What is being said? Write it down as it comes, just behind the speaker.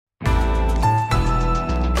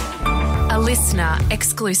listener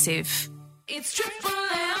exclusive. It's Triple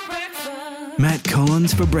M breakfast. Matt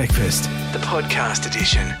Collins for breakfast, the podcast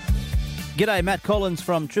edition. G'day, Matt Collins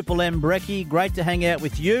from Triple M Brekkie. Great to hang out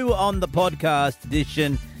with you on the podcast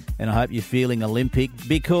edition. And I hope you're feeling Olympic,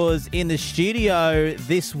 because in the studio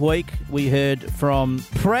this week we heard from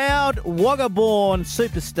proud Wagga-born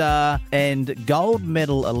superstar and gold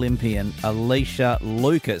medal Olympian Alicia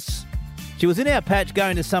Lucas. She was in our patch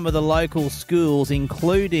going to some of the local schools,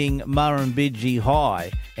 including Murrumbidgee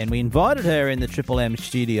High, and we invited her in the Triple M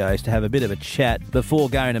studios to have a bit of a chat before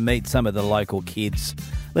going to meet some of the local kids.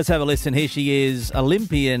 Let's have a listen. Here she is,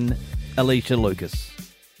 Olympian Alicia Lucas.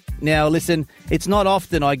 Now, listen, it's not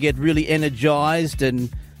often I get really energised and,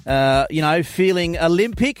 feeling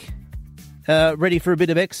Olympic, ready for a bit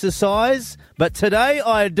of exercise. But today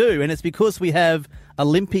I do, and it's because we have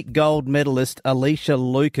Olympic gold medalist Alicia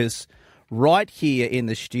Lucas right here in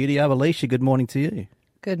the studio. Alicia, good morning to you.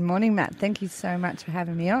 Good morning, Matt. Thank you so much for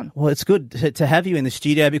having me on. Well, it's good to have you in the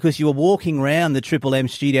studio because you were walking around the Triple M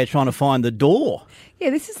studio trying to find the door. Yeah,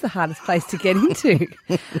 this is the hardest place to get into.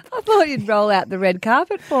 I thought you'd roll out the red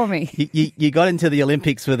carpet for me. You got into the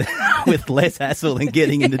Olympics with less hassle than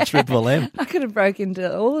getting into Triple M. I could have broke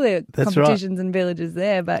into all the competitions and villages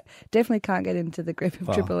there, but definitely can't get into the grip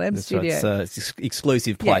of Triple M studio. Right. It's an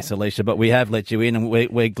exclusive place, yeah. Alicia, but we have let you in and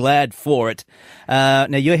we're glad for it. Now,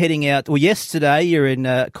 you're heading out, yesterday you're in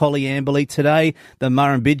Collyamberley, today the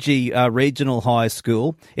Murrumbidgee Regional High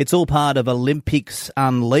School. It's all part of Olympics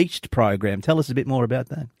Unleashed program. Tell us a bit more about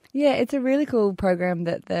that. Yeah, it's a really cool program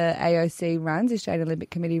that the AOC runs, the Australian Olympic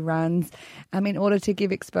Committee runs, in order to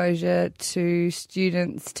give exposure to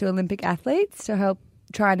students, to Olympic athletes, to help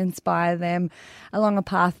try and inspire them along a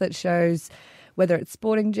path that shows whether it's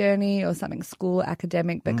sporting journey or something school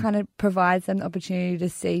academic, but kind of provides them the opportunity to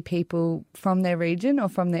see people from their region or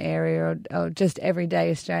from the area or just everyday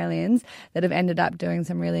Australians that have ended up doing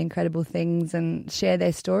some really incredible things and share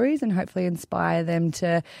their stories and hopefully inspire them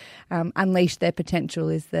to unleash their potential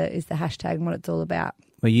is the hashtag and what it's all about.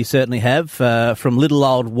 Well, you certainly have. From little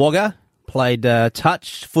old Wagga, played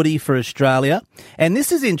touch footy for Australia. And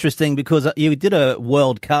this is interesting because you did a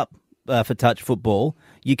World Cup for touch football.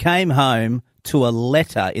 You came home to a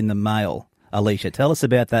letter in the mail. Alicia, tell us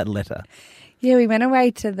about that letter. Yeah, we went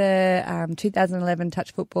away to the 2011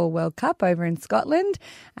 Touch Football World Cup over in Scotland,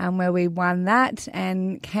 where we won that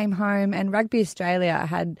and came home. And Rugby Australia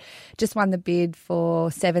had just won the bid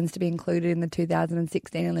for sevens to be included in the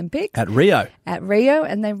 2016 Olympics. At Rio,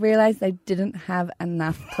 and they realised they didn't have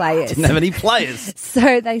enough players. Didn't have any players.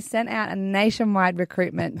 So they sent out a nationwide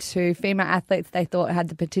recruitment to female athletes they thought had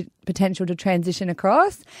the potential to transition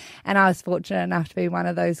across. And I was fortunate enough to be one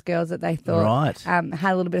of those girls that they thought had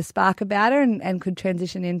a little bit of spark about her and could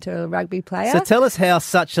transition into a rugby player. So tell us how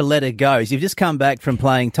such a letter goes. You've just come back from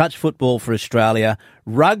playing touch football for Australia.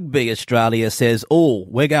 Rugby Australia says,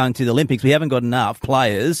 we're going to the Olympics. We haven't got enough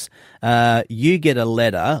players. You get a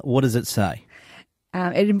letter. What does it say?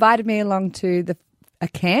 It invited me along to a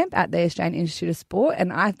camp at the Australian Institute of Sport,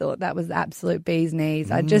 and I thought that was the absolute bee's knees.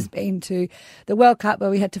 I'd just been to the World Cup where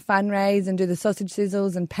we had to fundraise and do the sausage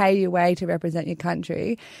sizzles and pay your way to represent your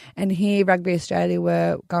country. And here Rugby Australia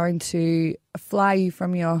were going to fly you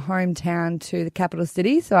from your hometown to the capital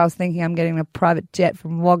city. So I was thinking I'm getting a private jet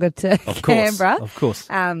from Wagga to Canberra. Of course.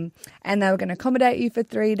 And they were going to accommodate you for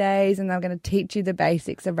 3 days and they were going to teach you the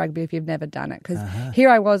basics of rugby if you've never done it. Because here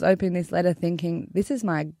I was opening this letter thinking, this is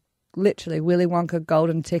my literally Willy Wonka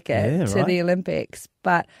golden ticket to the Olympics,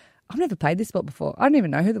 but I've never played this sport before. I don't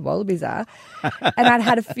even know who the Wallabies are. And I'd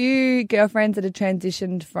had a few girlfriends that had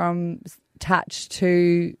transitioned from touch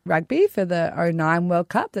to rugby for the 2009 World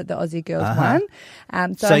Cup that the Aussie girls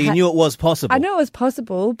won. So you knew it was possible? I knew it was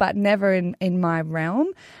possible, but never in my realm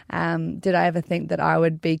did I ever think that I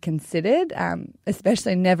would be considered,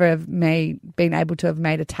 especially never have been able to have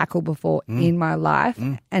made a tackle before in my life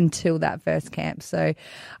until that first camp. So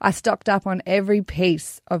I stocked up on every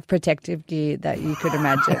piece of protective gear that you could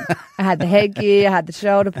imagine. I had the headgear, I had the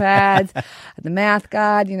shoulder pads, I had the mouth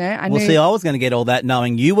guard, I knew. I was going to get all that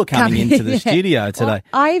knowing you were coming into the studio today. Well,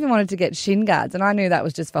 I even wanted to get shin guards, and I knew that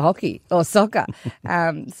was just for hockey or soccer.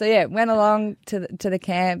 Went along to the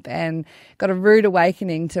camp and got a rude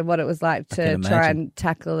awakening to what it was like to try and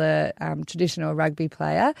tackle a traditional rugby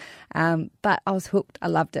player. But I was hooked. I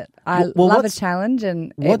loved it. I love a challenge.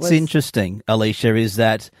 And what's interesting, Alicia, is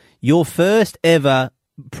that your first ever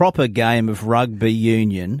proper game of rugby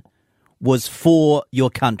union was for your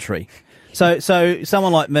country. So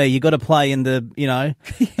someone like me, you've got to play in the,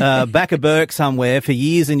 back of Burke somewhere for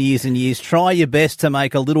years and years and years. Try your best to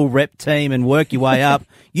make a little rep team and work your way up.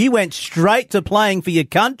 You went straight to playing for your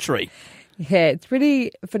country. Yeah, it's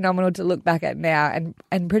pretty phenomenal to look back at now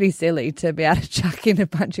and pretty silly to be able to chuck in a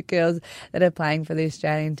bunch of girls that are playing for the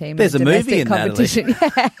Australian team. There's in a movie in competition.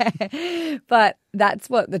 Yeah. But that's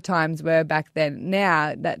what the times were back then.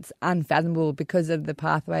 Now that's unfathomable because of the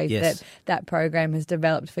pathways that program has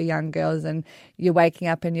developed for young girls, and you're waking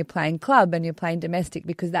up and you're playing club and you're playing domestic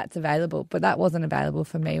because that's available. But that wasn't available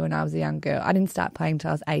for me when I was a young girl. I didn't start playing until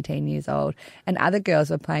I was 18 years old, and other girls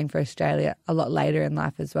were playing for Australia a lot later in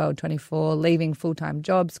life as well, 24, leaving full-time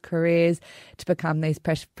jobs, careers to become these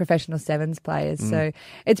professional sevens players. So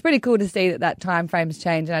it's pretty cool to see that time frame's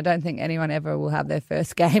changed, and I don't think anyone ever will have their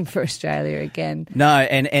first game for Australia again. No,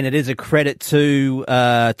 and it is a credit to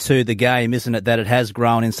the game, isn't it, that it has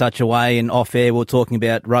grown in such a way. And off air, we're talking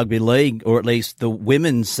about rugby league, or at least the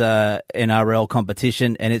women's NRL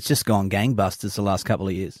competition, and it's just gone gangbusters the last couple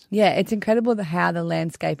of years. Yeah, it's incredible how the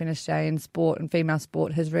landscape in Australian sport and female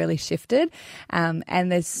sport has really shifted.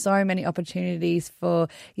 And there's so many opportunities for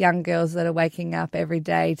young girls that are waking up every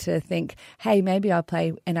day to think, hey, maybe I'll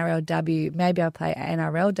play NRLW, maybe I'll play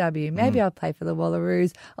NRLW, maybe I'll play for the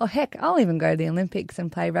Wallaroos, or heck, I'll even go to the Olympics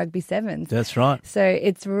and play rugby sevens. That's right. So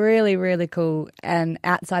it's really, really cool. And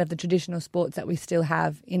outside of the traditional sports that we still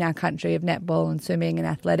have in our country of netball and swimming and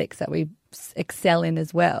athletics that we excel in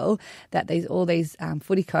as well, that there's all these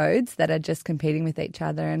footy codes that are just competing with each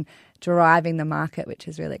other and driving the market, which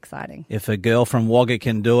is really exciting. If a girl from Wagga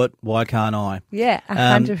can do it, why can't I? Yeah,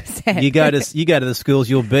 100%. You go to the schools.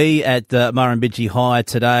 You'll be at Murrumbidgee High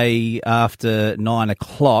today after 9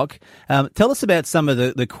 o'clock. Tell us about some of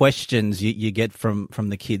the questions you get from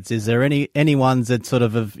the kids. Is there any ones that sort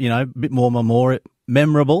of have, a bit more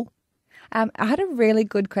memorable? I had a really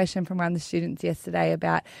good question from one of the students yesterday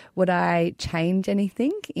about would I change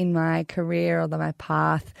anything in my career or my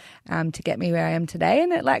path to get me where I am today,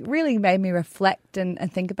 and it really made me reflect and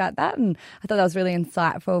think about that, and I thought that was really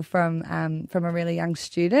insightful from a really young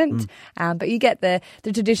student. But you get the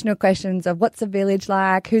traditional questions of what's the village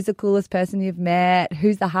like, who's the coolest person you've met,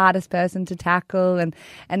 who's the hardest person to tackle, and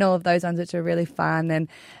all of those ones which are really fun. And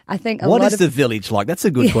I think what is the village like? That's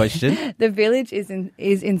a good question. The village is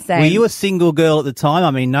insane. Were you a single girl at the time?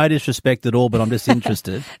 I mean, no disrespect at all, but I'm just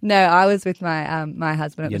interested. No, I was with my my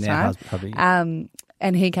husband at the time. Hubby.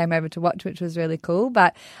 And he came over to watch, which was really cool.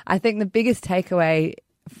 But I think the biggest takeaway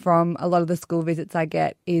from a lot of the school visits I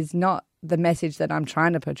get is not the message that I'm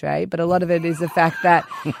trying to portray, but a lot of it is the fact that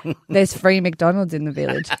there's free McDonald's in the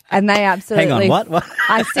village. And they absolutely... Hang on, what?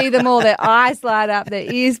 I see them all, their eyes light up,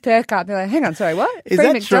 their ears perk up. They're like, hang on, sorry, what? Is free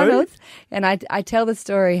that McDonald's? True? And I tell the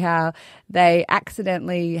story how they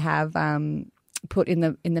accidentally have... put in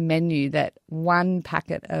the menu that one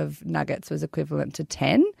packet of nuggets was equivalent to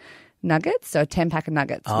 10 nuggets, so a 10-pack of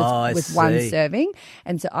nuggets with one serving.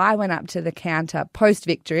 And so I went up to the counter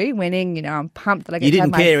post-victory, winning, I'm pumped that I get to have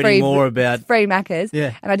my free Maccas.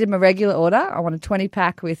 Yeah. And I did my regular order. I want a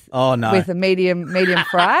 20-pack with a medium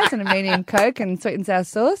fries and a medium Coke and sweet and sour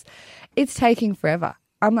sauce. It's taking forever.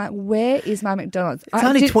 I'm like, where is my McDonald's? It's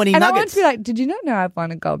only 20 nuggets. And I want to be like, did you not know I've won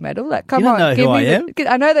a gold medal? Like, come on. You don't know who I am.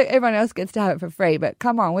 I know that everyone else gets to have it for free, but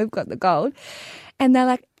come on, we've got the gold. And they're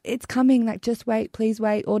like, it's coming. Like, just wait, please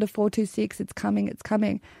wait. Order 426. It's coming. It's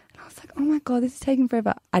coming. And I was like, oh my God, this is taking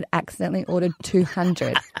forever. I'd accidentally ordered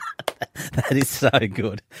 200. That is so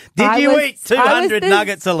good. Did you eat 200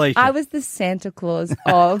 nuggets, Alicia? I was the Santa Claus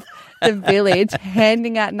of the village,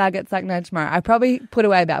 handing out nuggets like no tomorrow. I probably put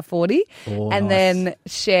away about 40 then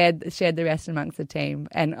shared the rest amongst the team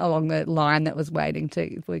and along the line that was waiting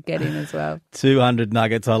to get in as well. 200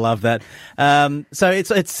 nuggets, I love that. So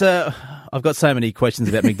it's I've got so many questions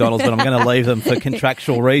about McDonald's, but I'm going to leave them for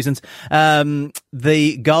contractual reasons.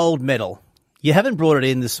 The gold medal, you haven't brought it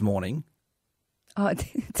in this morning. Oh,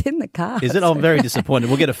 it's in the car. Is it? I'm very disappointed.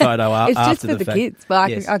 We'll get a photo after the fact. It's just for the kids,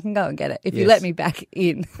 but I can go and get it if you let me back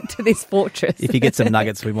in to this fortress. If you get some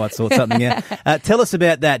nuggets, we might sort something out. Tell us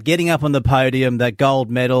about that, getting up on the podium, that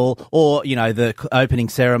gold medal, or, the opening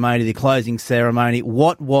ceremony, the closing ceremony.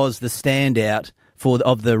 What was the standout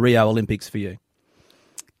of the Rio Olympics for you?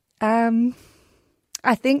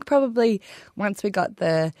 I think probably once we got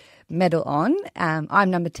the medal on, I'm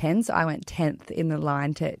number 10, so I went 10th in the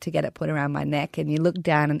line to get it put around my neck, and you look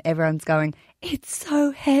down and everyone's going, it's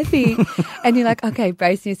so heavy. And you're like, okay,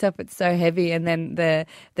 brace yourself, it's so heavy. And then the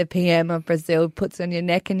PM of Brazil puts it on your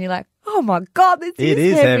neck and you're like, oh my God, this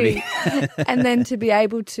is heavy. And then to be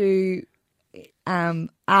able to,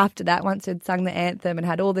 after that, once I'd sung the anthem and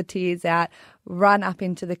had all the tears out, run up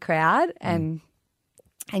into the crowd and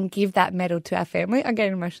give that medal to our family. I'm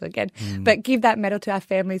getting emotional again. But give that medal to our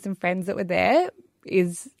families and friends that were there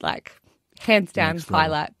is like hands down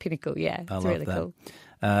highlight, pinnacle. Yeah, it's really cool.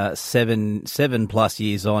 seven plus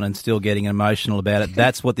years on and still getting emotional about it.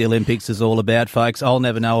 That's what the Olympics is all about, folks. I'll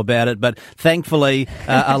never know about it, but thankfully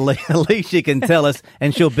Alicia can tell us,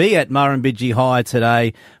 and she'll be at Murrumbidgee High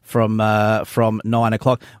today from 9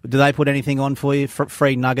 o'clock. Do they put anything on for you,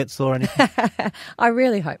 free nuggets or anything? I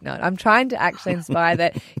really hope not. I'm trying to actually inspire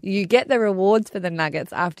that you get the rewards for the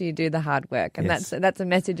nuggets after you do the hard work, and Yes. that's a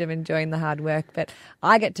message of enjoying the hard work. But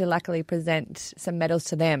I get to luckily present some medals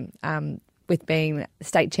to them. With being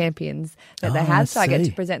state champions that they I have. So I get see.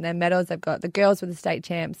 to present their medals. They've got the girls were the state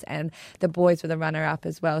champs and the boys were the runner-up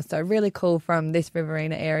as well. So really cool from this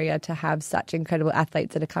Riverina area to have such incredible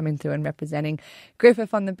athletes that are coming through and representing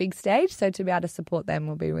Griffith on the big stage. So to be able to support them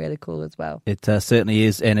will be really cool as well. It certainly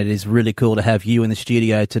is, and it is really cool to have you in the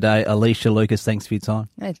studio today. Alicia Lucas, thanks for your time.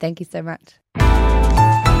 Oh, thank you so much.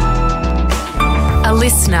 A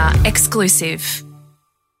listener exclusive.